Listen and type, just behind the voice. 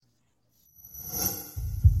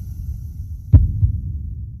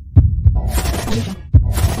Good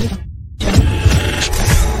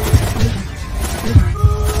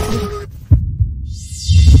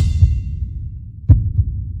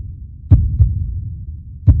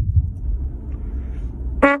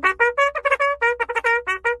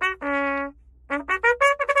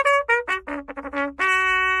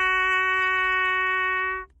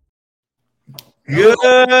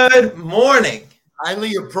morning.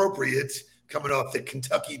 Highly appropriate coming off the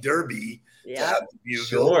Kentucky Derby to have the Bugle.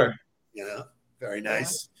 Sure. You know, very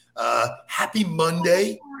nice. Happy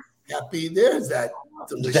Monday. There's that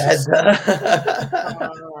delicious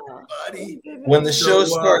buddy. When the show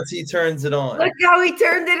starts, he turns it on. Look how he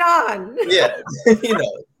turned it on. Yeah,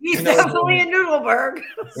 He's definitely in Nudelberg.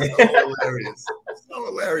 So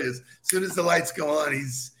hilarious. As soon as the lights go on,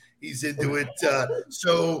 he's into it.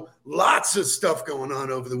 So lots of stuff going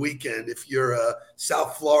on over the weekend. If you're a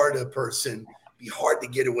South Florida person, it'd be hard to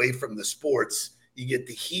get away from the sports. You get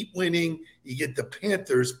the Heat winning. You get the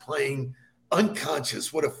Panthers playing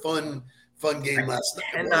unconscious. What a fun game last night.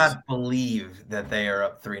 I cannot believe that they are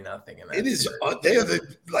up 3-0. It is. They are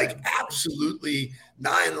absolutely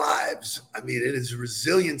 9 lives. I mean, it is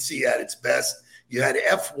resiliency at its best. You had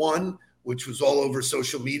F1, which was all over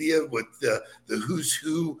social media with the who's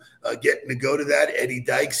who getting to go to that. Eddie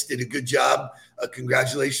Dykes did a good job.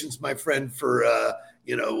 Congratulations, my friend, for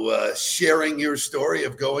sharing your story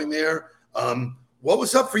of going there. What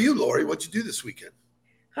was up for you, Lori? What'd you do this weekend?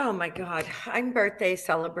 Oh my God, I'm birthday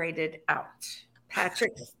celebrated out.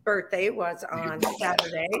 Patrick's birthday was on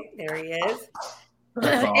Saturday. There he is.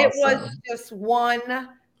 Awesome. It was just one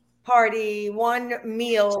party, one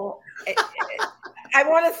meal. I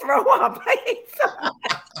want to throw up. I hate so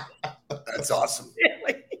much. That's awesome.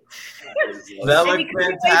 Really. That looked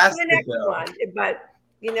fantastic. But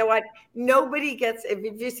you know what? Nobody gets,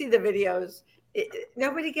 if you see the videos,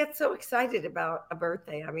 nobody gets so excited about a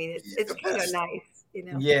birthday. I mean, it's kind of nice.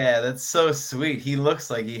 Yeah, that's so sweet. He looks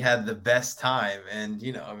like he had the best time. And,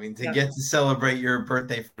 to get to celebrate your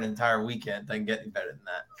birthday for an entire weekend, doesn't get any better than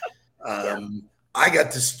that. I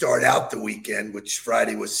got to start out the weekend, which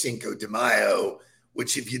Friday was Cinco de Mayo,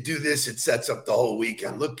 which if you do this, it sets up the whole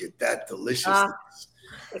weekend. Look at that deliciousness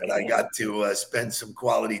that I got to spend some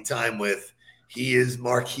quality time with.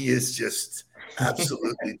 Mark, he is just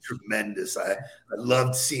absolutely tremendous. I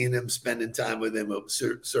loved seeing him, spending time with him. It was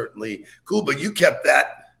certainly cool. But you kept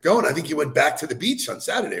that going. I think you went back to the beach on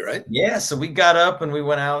Saturday, right? Yeah, so we got up and we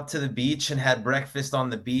went out to the beach and had breakfast on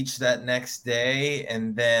the beach that next day.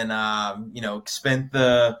 And then, spent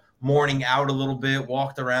the morning out a little bit,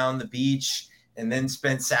 walked around the beach, and then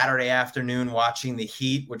spent Saturday afternoon watching the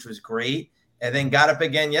Heat, which was great. And then got up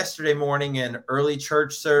again yesterday morning and early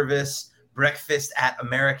church service, breakfast at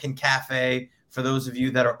American Cafe. For those of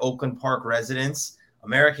you that are Oakland Park residents,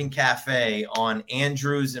 American Cafe on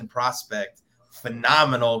Andrews and Prospect,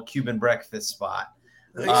 phenomenal Cuban breakfast spot.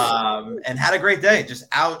 Nice. And had a great day, just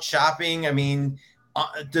out shopping. I mean,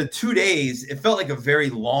 the 2 days, it felt like a very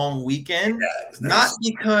long weekend, nice. Not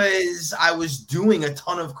because I was doing a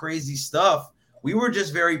ton of crazy stuff. We were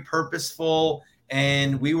just very purposeful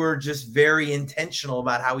and we were just very intentional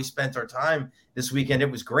about how we spent our time this weekend. It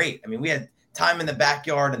was great. I mean, we had time in the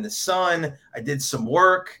backyard in the sun. I did some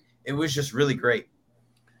work. It was just really great.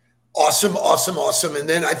 Awesome. And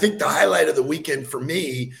then I think the highlight of the weekend for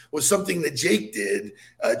me was something that Jake did.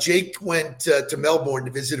 Jake went to Melbourne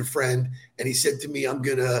to visit a friend, and he said to me, I'm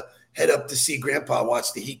going to head up to see Grandpa,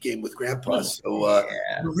 watch the Heat game with Grandpa. So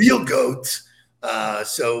the real GOAT.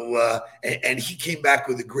 And he came back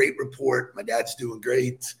with a great report. My dad's doing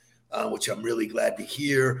great. Which I'm really glad to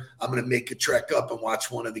hear. I'm going to make a trek up and watch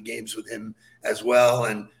one of the games with him as well.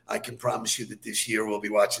 And I can promise you that this year we'll be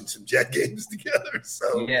watching some Jet games together.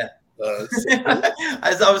 So yeah.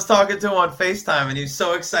 As I was talking to him on FaceTime, and he was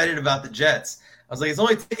so excited about the Jets. I was like, it's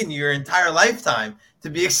only taken you your entire lifetime to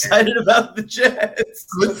be excited about the Jets.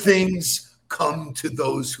 Good things come to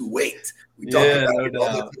those who wait. We talk about it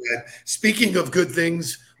all the time. Speaking of good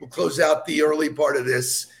things, we'll close out the early part of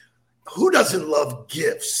this. Who doesn't love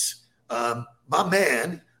gifts? My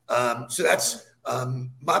man, so that's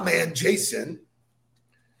my man, Jason,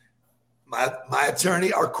 my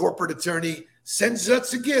attorney, our corporate attorney, sends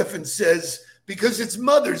us a gift and says, because it's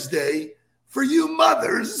Mother's Day, for you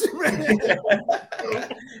mothers.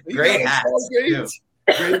 Great hats.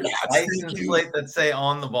 License plate that say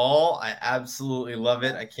on the ball. I absolutely love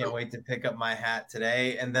it. I can't wait to pick up my hat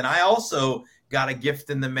today. And then I also got a gift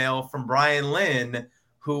in the mail from Brian Lynn,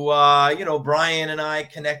 who, Brian and I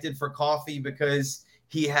connected for coffee because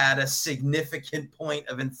he had a significant point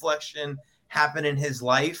of inflection happen in his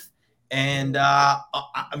life. And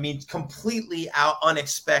completely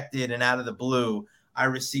unexpected and out of the blue, I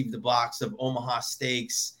received a box of Omaha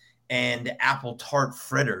steaks and apple tart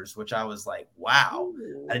fritters, which I was like, wow,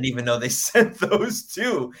 I didn't even know they sent those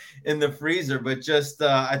too in the freezer. But just,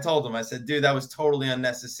 I told him, I said, dude, that was totally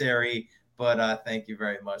unnecessary. But thank you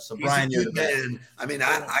very much. So, He's Brian, a you're good the best. man. I mean,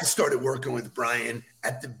 I started working with Brian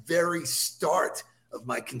at the very start of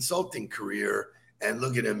my consulting career. And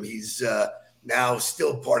look at him. He's now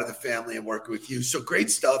still part of the family and working with you. So great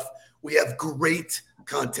stuff. We have great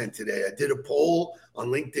content today. I did a poll on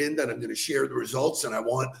LinkedIn that I'm going to share the results, and I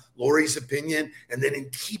want Lori's opinion. And then in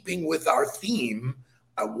keeping with our theme,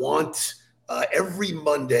 I want every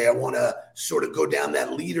Monday, I want to sort of go down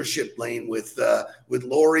that leadership lane with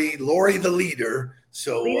Lori the leader.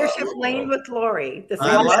 So leadership lane with Lori.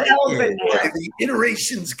 The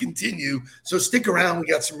iterations continue. So stick around. We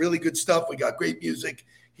got some really good stuff. We got great music.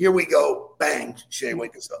 Here we go. Bang. Shay,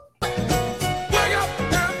 wake us up. Wake up,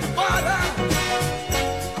 everybody.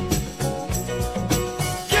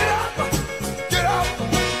 Get up. Get up.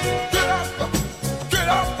 Get up. Get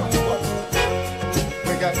up.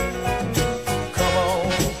 Wake up. Come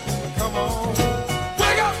on. Come on.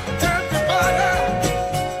 Wake up, everybody.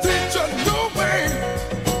 Teach a new way.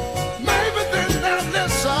 Maybe then now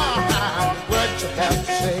listen what you have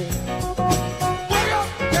to say. Wake up,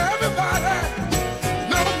 everybody.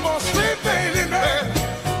 No more sleeping in bed.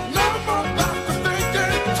 No more doctor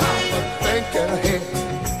thinking, time of thinking ahead.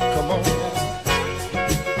 Come on.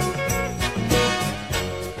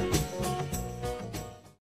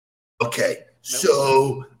 Okay,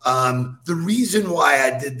 so the reason why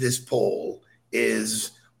I did this poll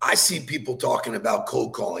is I see people talking about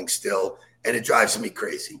cold calling still, and it drives me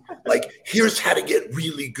crazy. Like, here's how to get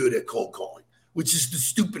really good at cold calling, which is the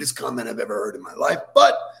stupidest comment I've ever heard in my life.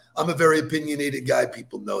 But I'm a very opinionated guy.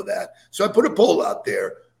 People know that. So I put a poll out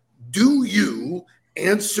there. Do you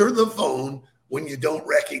answer the phone when you don't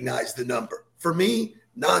recognize the number? For me,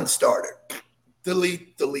 non-starter.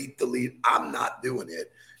 Delete, delete, delete. I'm not doing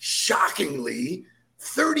it. Shockingly,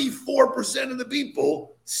 34% of the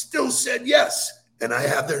people still said yes. And I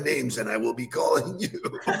have their names, and I will be calling you.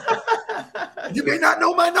 You may not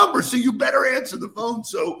know my number, so you better answer the phone.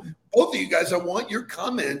 So both of you guys, I want your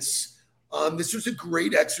comments. This was a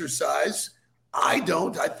great exercise. I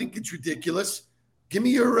don't. I think it's ridiculous. Give me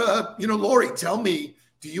your, Lori, tell me,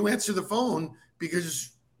 do you answer the phone? Because,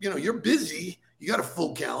 you're busy. You got a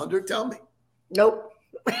full calendar. Tell me. Nope.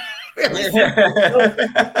 If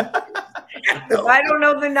I don't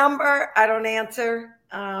know the number, I don't answer.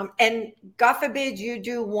 And God forbid you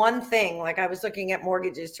do one thing, like I was looking at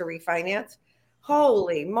mortgages to refinance.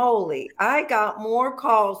 Holy moly. I got more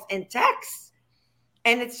calls and texts.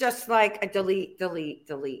 And it's just like a delete, delete,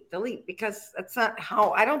 delete, delete, because that's not how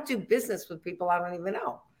I don't do business with people I don't even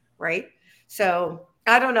know. Right. So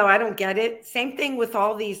I don't know. I don't get it. Same thing with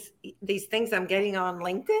all these things I'm getting on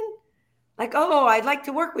LinkedIn. Like, oh, I'd like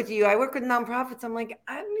to work with you. I work with nonprofits. I'm like,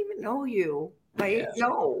 I don't even know you.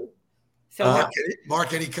 No. So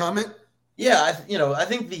Mark, any comment? Yeah, I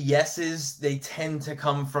think the yeses, they tend to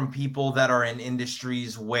come from people that are in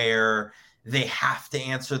industries where they have to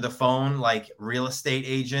answer the phone, like real estate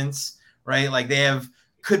agents, right? Like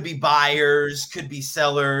could be buyers, could be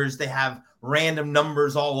sellers. They have random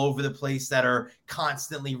numbers all over the place that are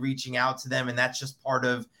constantly reaching out to them. And that's just part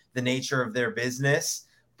of the nature of their business.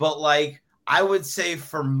 But like, I would say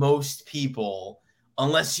for most people,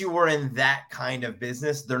 unless you were in that kind of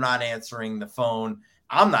business, they're not answering the phone.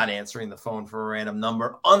 I'm not answering the phone for a random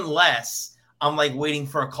number unless I'm like waiting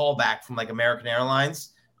for a call back from like American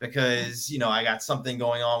Airlines because, I got something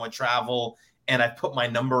going on with travel and I put my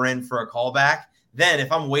number in for a call back. Then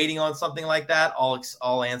if I'm waiting on something like that,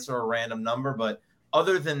 I'll answer a random number. But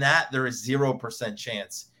other than that, there is 0%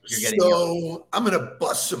 chance you're getting. So I'm going to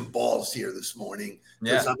bust some balls here this morning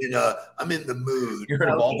because I'm in the mood. You're in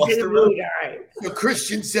a ball buster mood. All right. So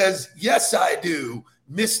Christian says, yes, I do.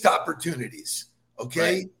 Missed opportunities.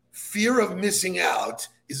 Okay. Right. Fear of missing out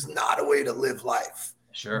is not a way to live life.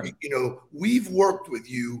 Sure. We've worked with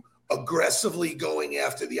you aggressively going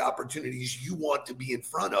after the opportunities you want to be in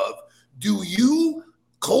front of. Do you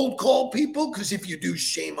cold call people? Because if you do,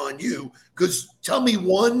 shame on you. Because tell me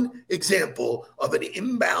one example of an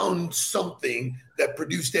inbound something that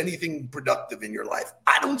produced anything productive in your life.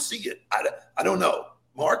 I don't see it. I don't know.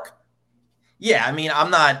 Mark? Yeah, I mean,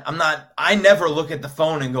 I never look at the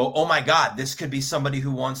phone and go, oh my God, this could be somebody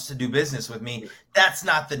who wants to do business with me. That's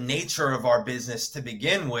not the nature of our business to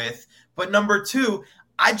begin with. But number two,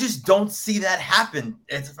 I just don't see that happen,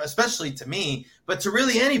 especially to me, but to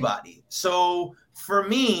really anybody. So for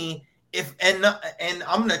me, and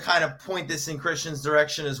I'm going to kind of point this in Christian's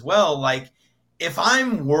direction as well. Like if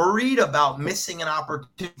I'm worried about missing an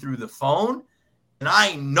opportunity through the phone, and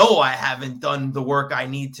I know I haven't done the work I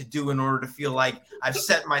need to do in order to feel like I've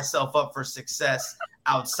set myself up for success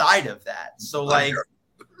outside of that. So like,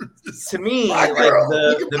 to me, like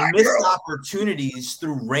the missed opportunities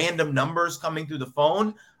through random numbers coming through the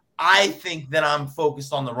phone, I think that I'm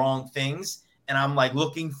focused on the wrong things and I'm like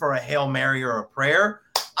looking for a Hail Mary or a prayer.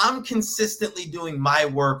 I'm consistently doing my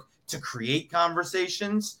work to create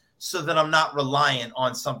conversations so that I'm not reliant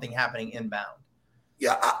on something happening inbound.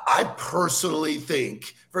 Yeah, I personally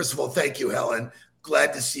think, first of all, thank you, Helen.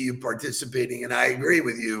 Glad to see you participating. And I agree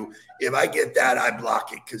with you. If I get that, I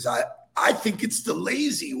block it because I think it's the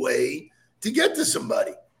lazy way to get to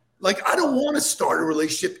somebody. Like, I don't want to start a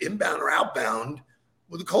relationship inbound or outbound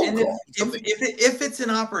with a cold call. If it's an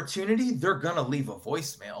opportunity, they're going to leave a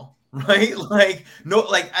voicemail, right? Like, no,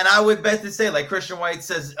 like, and I would bet to say, like Christian White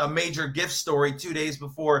says, a major gift story 2 days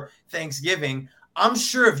before Thanksgiving. I'm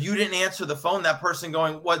sure if you didn't answer the phone, that person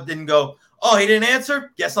going, what, didn't go, oh, he didn't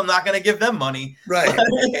answer? Guess I'm not going to give them money. Right.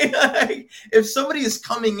 Like, if somebody is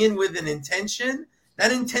coming in with an intention,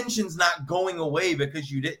 that intention's not going away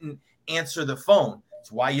because you didn't answer the phone.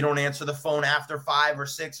 It's why you don't answer the phone after 5 or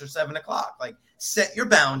 6 or 7 o'clock. Like, set your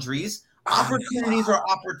boundaries. Opportunities are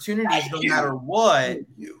opportunities no matter what.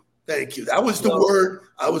 Thank you. That was the word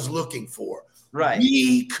I was looking for. Right.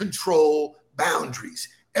 We control boundaries.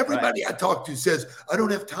 Everybody I talk to says, I don't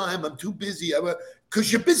have time. I'm too busy.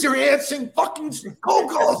 Because you're busy answering fucking cold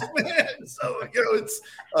calls, man. So, it's,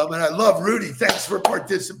 and I love Rudy. Thanks for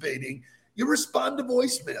participating. You respond to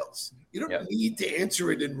voicemails. You don't need to answer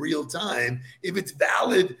it in real time. If it's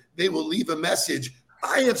valid, they will leave a message.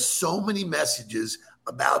 I have so many messages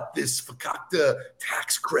about this fakakta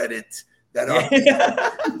tax credit that are like,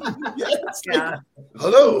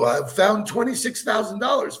 hello, I've found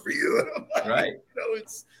 $26,000 for you. Like, right.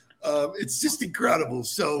 It's just incredible.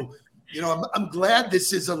 So, I'm glad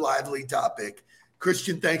this is a lively topic.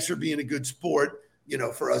 Christian, thanks for being a good sport,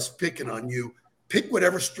 for us picking on you. Pick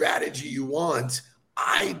whatever strategy you want.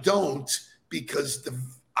 I don't, because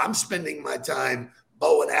I'm spending my time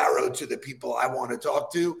bow and arrow to the people I want to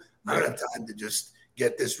talk to. I don't have time to just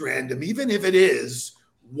get this random, even if it is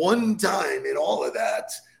one time in all of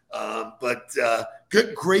that. But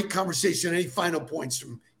good, great conversation. Any final points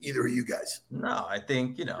from either of you guys? No, I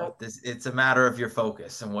think, it's a matter of your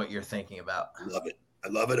focus and what you're thinking about. Love it. I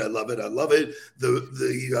love it. I love it. I love it.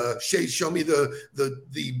 The Shay, show me the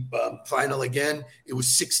final again. It was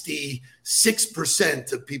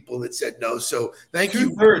 66% of people that said no. So thank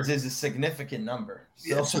you. 2/3 is a significant number.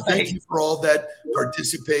 So thank you for all that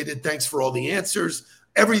participated. Thanks for all the answers.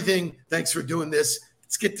 Everything. Thanks for doing this.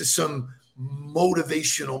 Let's get to some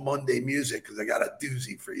motivational Monday music because I got a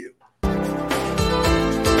doozy for you.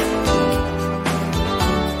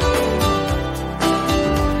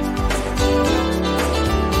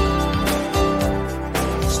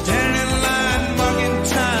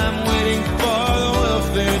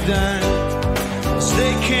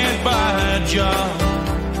 They can't buy a job.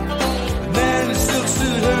 The man in the silk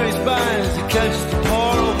suit hurries by as he catches the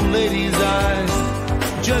poor old lady's eyes.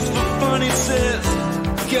 Just for fun, he says,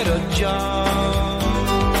 get a job.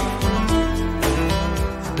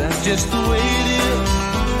 That's just the way it is.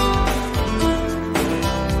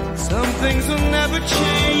 Some things will never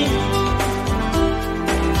change.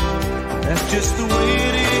 That's just the way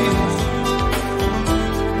it is.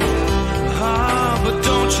 But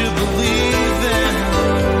don't you believe them?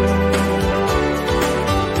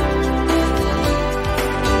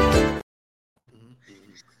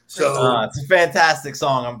 So it's a fantastic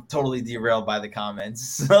song. I'm totally derailed by the comments.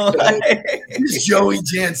 So, this is Joey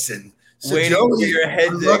Jansen. So waiting for your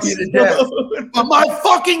head to explode. But my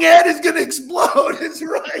fucking head is going to explode. It's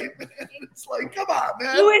right, man. It's like, come on,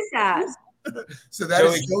 man. Who is that? So that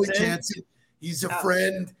is Joey Jansen. He's a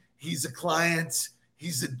friend. He's a client.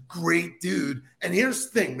 He's a great dude. And here's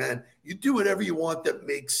the thing, man. You do whatever you want that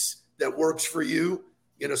works for you.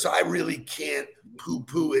 So I really can't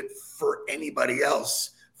poo-poo it for anybody else.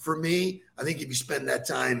 For me, I think if you spend that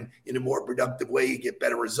time in a more productive way, you get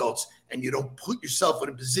better results and you don't put yourself in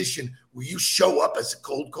a position where you show up as a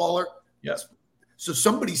cold caller. Yes. So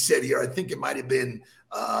somebody said here, I think it might have been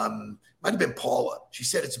Paula. She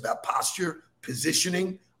said it's about posture,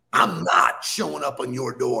 positioning. I'm not showing up on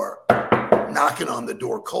your door, knocking on the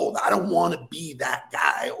door cold. I don't want to be that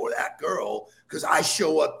guy or that girl because I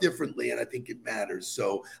show up differently and I think it matters.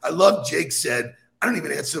 So I love Jake said, I don't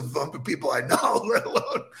even answer the phone to people I know, let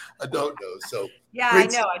alone I don't know. So yeah, I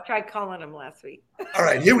know. I tried calling him last week. All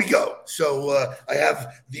right, here we go. So I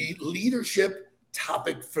have the leadership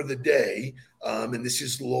topic for the day. And this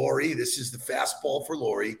is Lori. This is the fastball for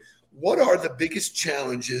Lori. What are the biggest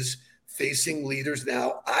challenges facing leaders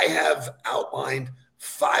now. I have outlined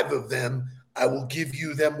 5 of them. I will give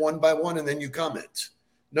you them one by one, and then you comment.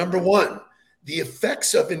 Number 1, the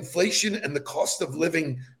effects of inflation and the cost of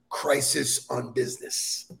living crisis on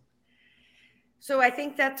business. So I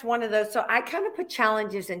think that's one of those. So I kind of put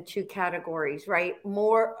challenges in 2 categories, right?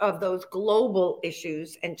 More of those global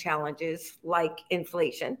issues and challenges like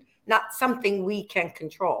inflation, not something we can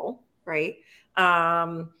control, right?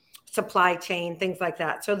 Supply chain, things like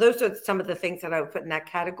that. So those are some of the things that I would put in that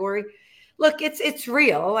category. Look, it's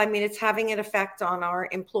real. I mean, it's having an effect on our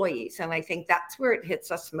employees. And I think that's where it hits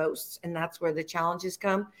us most. And that's where the challenges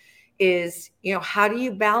come is, how do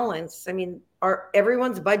you balance? I mean,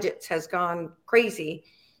 everyone's budgets has gone crazy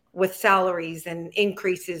with salaries and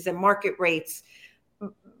increases and market rates.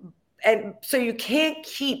 And so you can't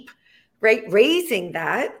keep raising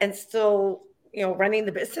that and still, running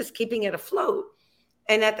the business, keeping it afloat.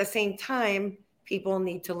 And at the same time, people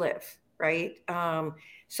need to live, right?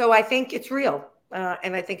 So I think it's real.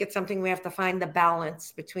 And I think it's something we have to find the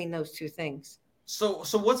balance between those 2 things. So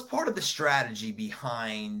what's part of the strategy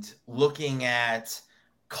behind looking at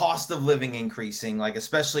cost of living increasing, like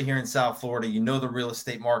especially here in South Florida, the real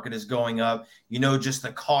estate market is going up, just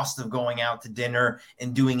the cost of going out to dinner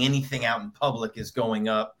and doing anything out in public is going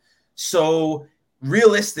up. So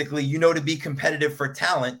realistically, to be competitive for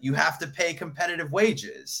talent, you have to pay competitive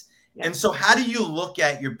wages. Yeah. And so how do you look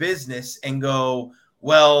at your business and go,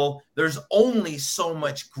 well, there's only so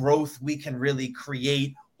much growth we can really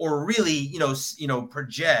create or really,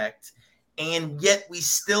 project, and yet we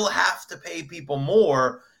still have to pay people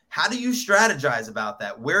more? How do you strategize about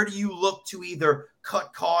that? Where do you look to either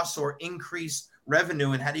cut costs or increase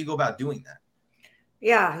revenue, and how do you go about doing that?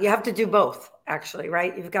 Yeah, you have to do both, actually,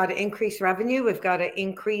 right? You've got to increase revenue. We've got to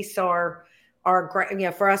increase our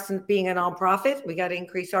for us being a nonprofit, we got to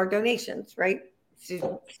increase our donations, right?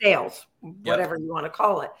 Sales, whatever you want to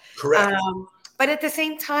call it. Correct. But at the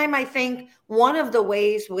same time, I think one of the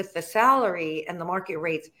ways with the salary and the market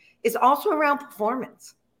rates is also around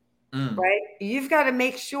performance, right? You've got to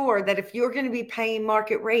make sure that if you're going to be paying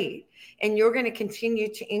market rate and you're going to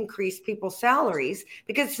continue to increase people's salaries,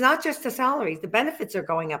 because it's not just the salaries, the benefits are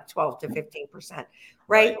going up 12 to 15%,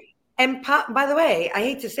 right? And by the way, I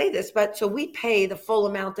hate to say this, but so we pay the full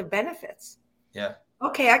amount of benefits. Yeah.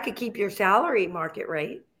 Okay, I could keep your salary market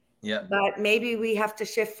rate. Yeah. But maybe we have to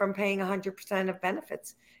shift from paying 100% of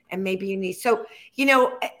benefits. And maybe you need,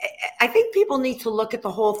 I think people need to look at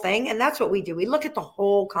the whole thing. And that's what we do. We look at the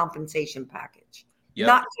whole compensation package,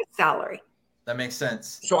 not just salary. That makes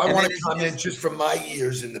sense. So I want to comment just from my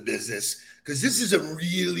years in the business, because this is a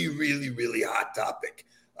really, really, really hot topic.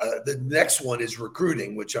 The next one is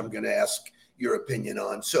recruiting, which I'm going to ask your opinion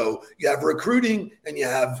on. So you have recruiting and you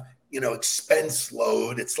have, expense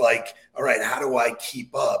load. It's like, all right, how do I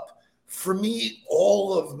keep up? For me,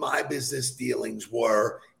 all of my business dealings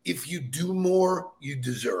were, if you do more, you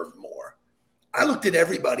deserve more. I looked at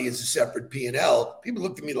everybody as a separate P&L. People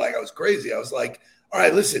looked at me like I was crazy. I was like, all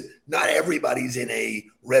right, listen, not everybody's in a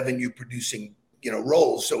revenue producing,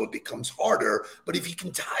 role. So it becomes harder. But if you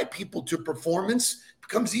can tie people to performance, it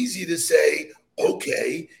becomes easy to say,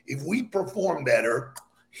 okay, if we perform better,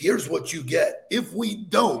 here's what you get. If we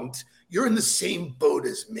don't, you're in the same boat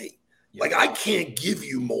as me. Yeah. Like I can't give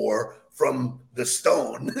you more from the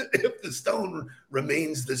stone if the stone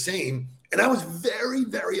remains the same. And I was very,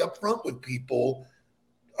 very upfront with people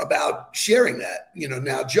about sharing that.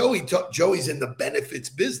 Now Joey's in the benefits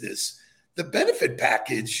business. The benefit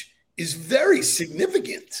package is very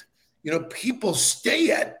significant. People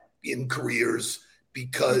stay in careers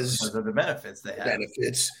because of the benefits they have.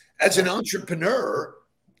 As an entrepreneur,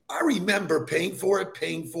 I remember paying for it.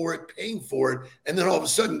 And then all of a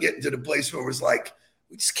sudden getting to the place where it was like,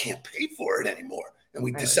 we just can't pay for it anymore. And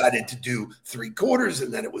we decided to do 3/4,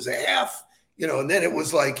 and then it was a half, and then it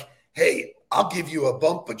was like, hey, I'll give you a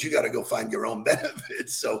bump, but you got to go find your own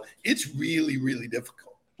benefits. So it's really, really difficult.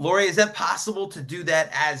 Lori, is that possible to do that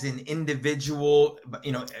as an individual,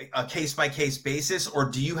 a case-by-case basis, or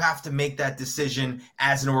do you have to make that decision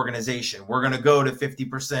as an organization? We're going to go to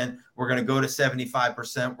 50%. We're going to go to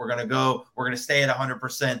 75%. We're going to stay at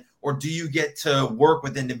 100%. Or do you get to work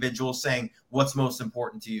with individuals saying what's most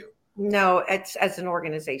important to you? No, it's as an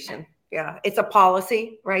organization. Yeah, it's a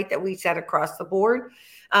policy, right, that we set across the board.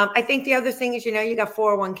 I think the other thing is, you got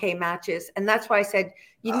 401k matches. And that's why I said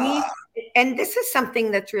you need, and this is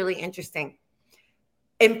something that's really interesting.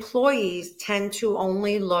 Employees tend to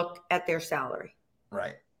only look at their salary.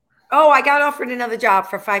 Right. Oh, I got offered another job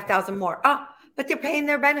for 5,000 more. Oh, but they're paying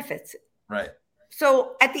their benefits. Right.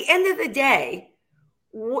 So at the end of the day,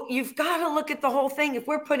 you've got to look at the whole thing. If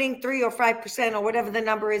we're putting 3 or 5% or whatever the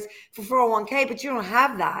number is for 401k, but you don't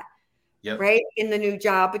have that, right, in the new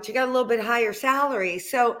job, but you got a little bit higher salary.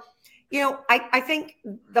 So, I think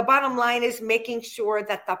the bottom line is making sure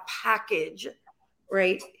that the package,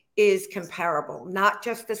 right, is comparable, not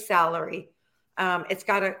just the salary. It's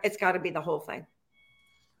got to be the whole thing.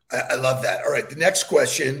 I love that. All right. The next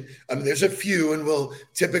question. There's a few, and we'll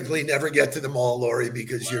typically never get to them all, Lori,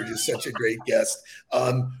 because you're just such a great guest.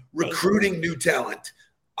 Recruiting new talent.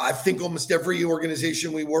 I think almost every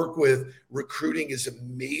organization we work with, recruiting is a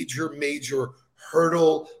major, major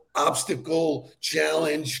hurdle, obstacle,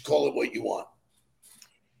 challenge, call it what you want.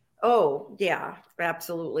 Oh, yeah,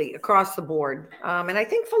 absolutely. Across the board. And I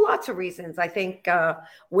think for lots of reasons. I think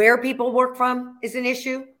where people work from is an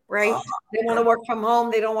issue. Right. They want to work from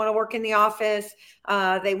home. They don't want to work in the office.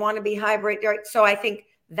 They want to be hybrid. Right? So I think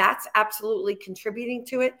that's absolutely contributing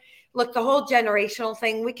to it. Look, the whole generational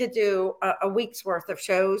thing, we could do a week's worth of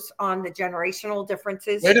shows on the generational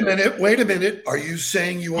differences. Wait a minute. Are you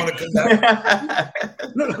saying you want to come back?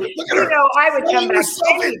 Look at her. I would come back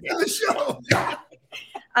to the show.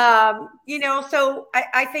 So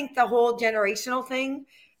I think the whole generational thing,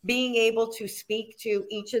 being able to speak to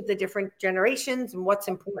each of the different generations and what's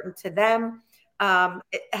important to them.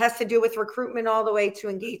 It has to do with recruitment all the way to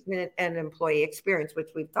engagement and employee experience, which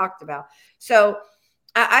we've talked about. So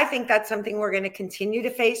I think that's something we're going to continue to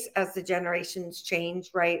face as the generations change,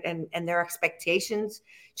 right? And their expectations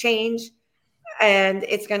change. And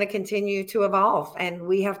it's going to continue to evolve. And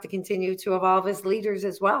we have to continue to evolve as leaders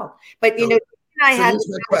as well. But,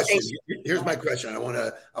 Here's my question. I want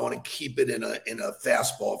to keep it in a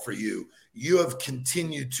fastball for you. You have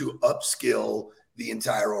continued to upskill the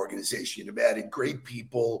entire organization. You've added great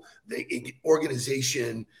people. The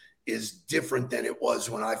organization is different than it was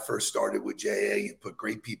when I first started with JA. You put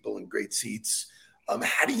great people in great seats.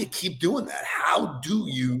 How do you keep doing that? How do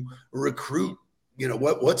you recruit?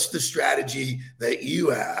 What's the strategy that you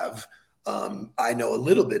have? I know a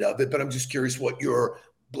little bit of it, but I'm just curious what your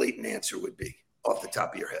blatant answer would be off the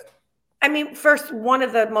top of your head. I mean, first, one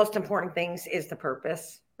of the most important things is the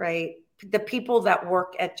purpose, right? The people that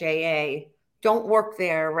work at JA don't work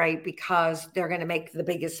there, right, because they're going to make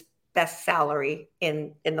the best salary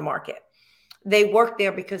in the market. They work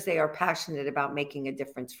there because they are passionate about making a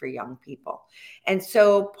difference for young people. And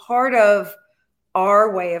so part of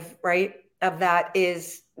our way of that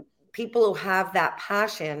is people who have that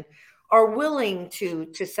passion are willing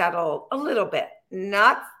to settle a little bit,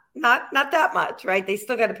 not that much, right? They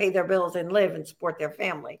still got to pay their bills and live and support their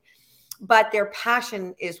family. But their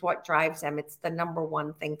passion is what drives them. It's the number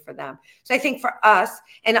one thing for them. So I think for us,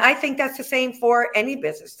 and I think that's the same for any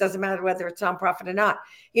business, doesn't matter whether it's nonprofit or not.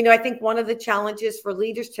 I think one of the challenges for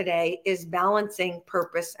leaders today is balancing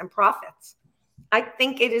purpose and profits. I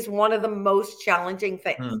think it is one of the most challenging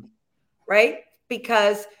things, right?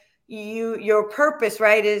 Because your purpose,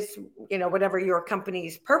 right, is, whatever your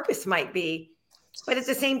company's purpose might be. But at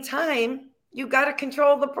the same time, you got to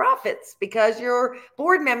control the profits because your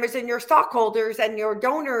board members and your stockholders and your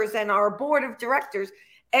donors and our board of directors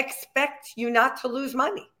expect you not to lose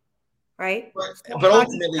money, right? But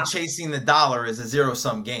ultimately, chasing the dollar is a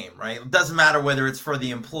zero-sum game, right? It doesn't matter whether it's for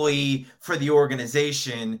the employee, for the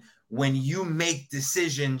organization. When you make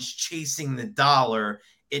decisions chasing the dollar,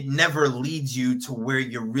 it never leads you to where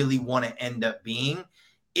you really want to end up being.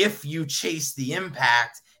 If you chase the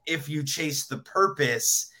impact, if you chase the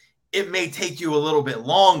purpose, it may take you a little bit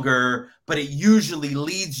longer, but it usually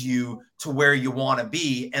leads you to where you want to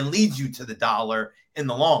be and leads you to the dollar in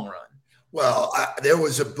the long run. Well, there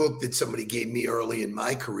was a book that somebody gave me early in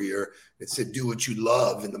my career that said, do what you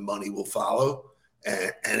love and the money will follow.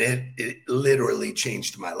 And it literally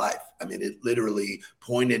changed my life. I mean, it literally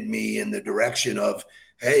pointed me in the direction of,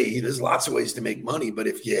 hey, there's lots of ways to make money, but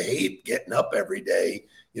if you hate getting up every day,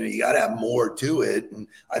 you got to have more to it. And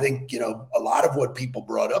I think, a lot of what people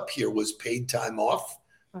brought up here was paid time off.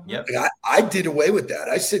 Yep. I did away with that.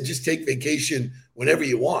 I said, just take vacation whenever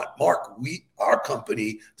you want. Mark, our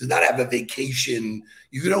company does not have a vacation.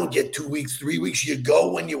 You don't get 2 weeks, 3 weeks. You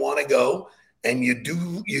go when you want to go and you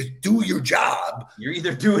do your job. You're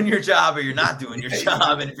either doing your job or you're not doing your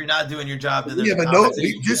job. And if you're not doing your job, then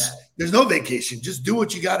there's no vacation. Just do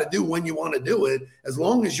what you got to do when you want to do it, as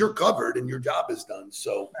long as you're covered and your job is done.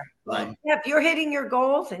 So, if you're hitting your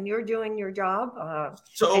goals and you're doing your job and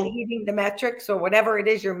hitting the metrics or whatever it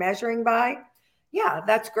is you're measuring by, yeah,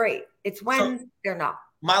 that's great. It's when they're not.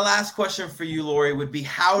 My last question for you, Lori, would be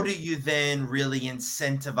how do you then really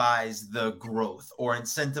incentivize the growth or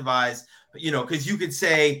incentivize, because you could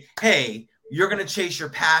say, hey, you're going to chase your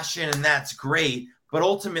passion and that's great, but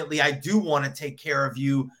ultimately I do want to take care of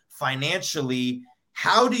you financially.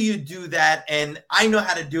 How do you do that? And I know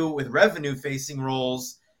how to do it with revenue facing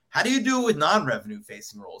roles. How do you do it with non-revenue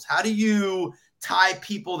facing roles? How do you tie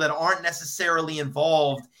people that aren't necessarily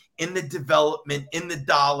involved in the development, in the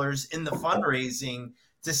dollars, in the fundraising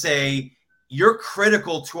to say you're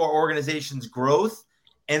critical to our organization's growth,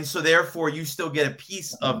 and so therefore you still get a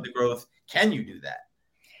piece of the growth? Can you do that?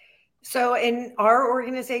 So in our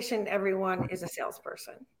organization, everyone is a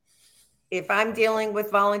salesperson. If I'm dealing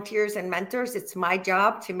with volunteers and mentors, it's my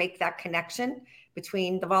job to make that connection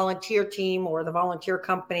between the volunteer team or the volunteer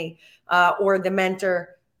company or the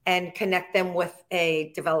mentor and connect them with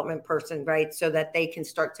a development person, right? So that they can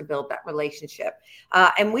start to build that relationship.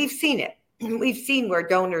 And we've seen it. We've seen where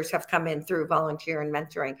donors have come in through volunteer and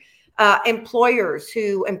mentoring. Employers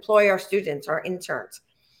who employ our students, our interns.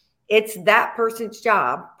 It's that person's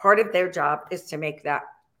job. Part of their job is to make that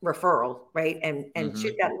referral, right? And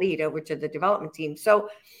shoot that lead over to the development team. So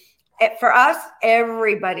for us,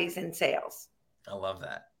 everybody's in sales. I love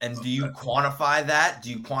that. And do you quantify that? Do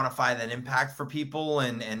you quantify that impact for people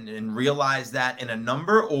and realize that in a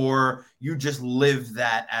number, or you just live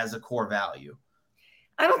that as a core value?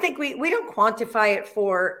 I don't think we don't quantify it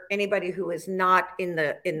for anybody who is not in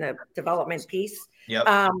the development piece. Yep.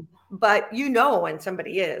 But when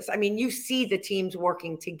somebody is. I mean, you see the teams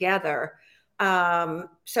working together.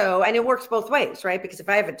 And it works both ways, right? Because if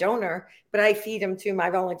I have a donor, but I feed them to my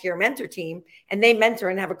volunteer mentor team and they mentor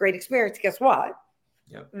and have a great experience, guess what?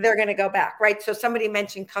 Yep. They're going to go back, right? So somebody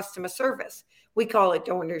mentioned customer service. We call it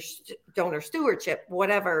donor stewardship,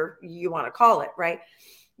 whatever you want to call it, right?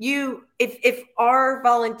 If our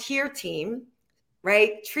volunteer team,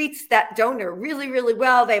 right, treats that donor really, really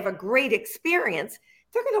well, they have a great experience,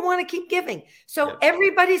 they're going to want to keep giving. So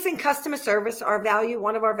everybody's in customer service. Our value,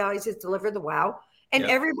 one of our values is deliver the wow. And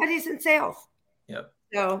everybody's in sales. Yep.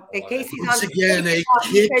 So in case he's once again, a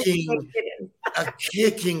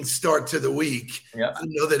kicking start to the week. Yep. I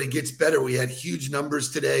know that it gets better. We had huge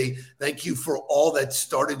numbers today. Thank you for all that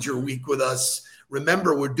started your week with us.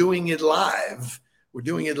 Remember, we're doing it live. We're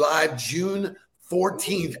doing it live June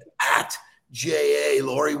 14th at JA.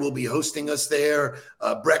 Lori will be hosting us there.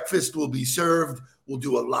 Breakfast will be served. We'll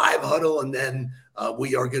do a live huddle, and then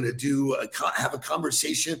we are going to have a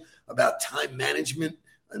conversation about time management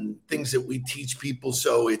and things that we teach people.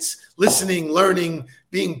 So it's listening, learning,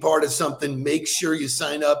 being part of something. Make sure you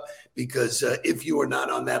sign up, because if you are not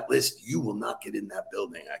on that list, you will not get in that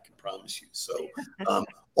building. I can promise you. So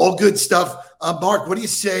all good stuff. Mark, what do you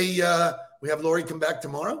say? We have Lori come back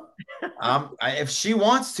tomorrow? If she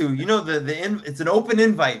wants to, it's an open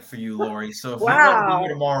invite for you, Lori. So if you want to be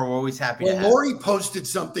here tomorrow, we're always happy to have Lori you. posted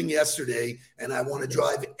something yesterday, and I want to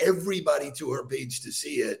drive everybody to her page to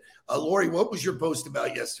see it. Lori, what was your post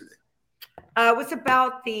about yesterday? It was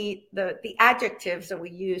about the adjectives that we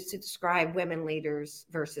use to describe women leaders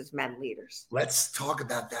versus men leaders. Let's talk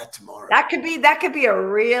about that tomorrow. That could be a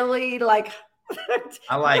really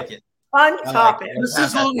I like it. Fun topic. Just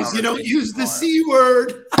as long as you don't use the C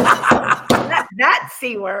word. that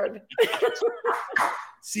C word.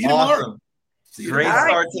 See you tomorrow. See you Great tomorrow.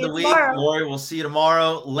 Start to the week. Lori, we'll see you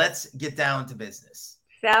tomorrow. Let's get down to business.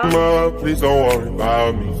 Please don't worry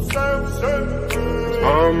about me.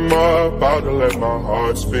 I'm about to let my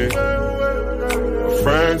heart speak. My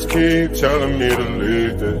friends keep telling me to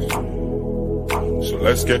leave this. So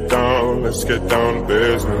let's get down to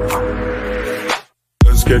business.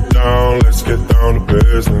 Let's get down to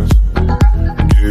business.